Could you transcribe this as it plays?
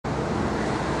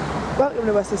Welcome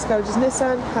to Wessex Garages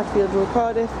Nissan, Hatfield Road,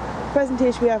 Cardiff. The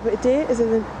presentation we have for today is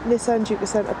in the Nissan Duke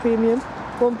Centre Premium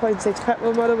 1.6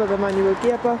 petrol model with a manual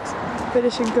gearbox,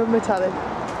 finish in gun metallic.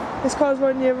 This car is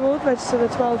 1 year old, registered on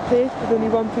a 12 plate with only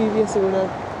one previous owner.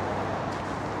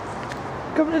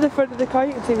 Coming to the front of the car,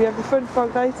 you can see we have the front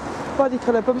fog lights, body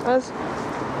colour bumpers,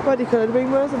 body coloured wing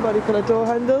mirrors and body colour door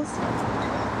handles.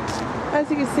 As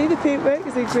you can see, the paintwork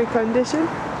is in great condition,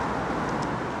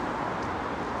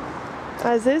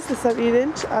 as is the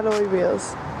 17-inch alloy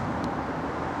wheels.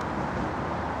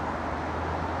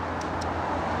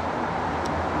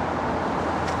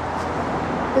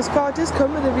 This car does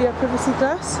come with a rear privacy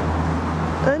glass,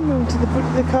 and moving to the boot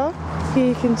of the car, here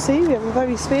you can see we have a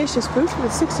very spacious boot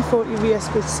with 60/40 rear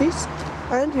split seats,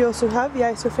 and we also have the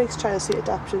ISOFIX child seat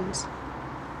adaptations.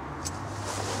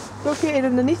 Located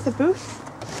underneath the boot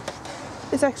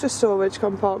is extra storage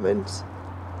compartments.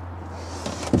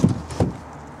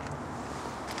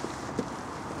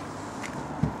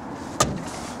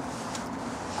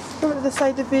 Coming to the side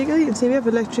of the vehicle, you can see we have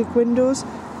electric windows,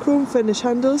 chrome finish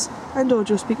handles and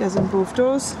audio speakers in both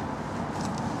doors.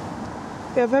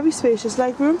 We have very spacious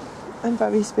legroom and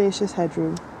very spacious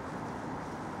headroom.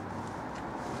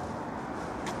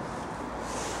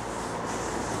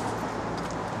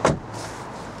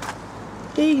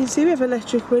 Here you can see we have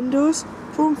electric windows,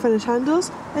 chrome finish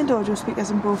handles and audio speakers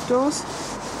in both doors.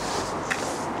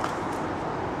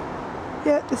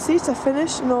 Yeah, the seats are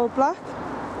finished in all black,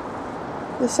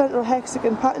 the central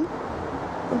hexagon pattern,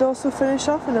 and also finish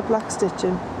off in a black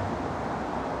stitching.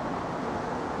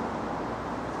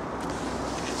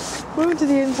 Moving to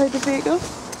the inside of the vehicle,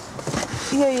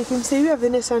 here you can see we have the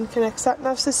Nissan Connect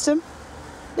sat-nav system,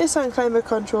 Nissan climate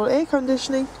control air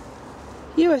conditioning,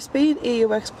 USB and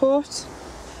AUX ports,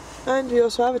 and we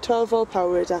also have a 12-volt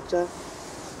power adapter.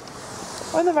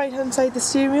 On the right hand side of the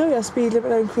steering wheel, you have speed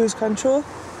limiter and cruise control,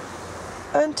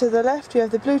 and to the left you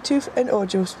have the Bluetooth and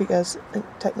audio speakers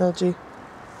technology.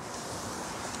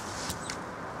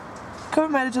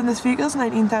 Current mileage on this vehicle is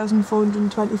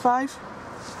 19,425.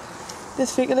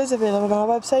 This vehicle is available on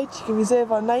our website. You can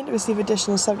reserve online to receive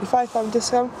additional £75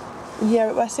 discount, and here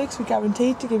at Wessex we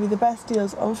guarantee to give you the best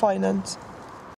deals on finance.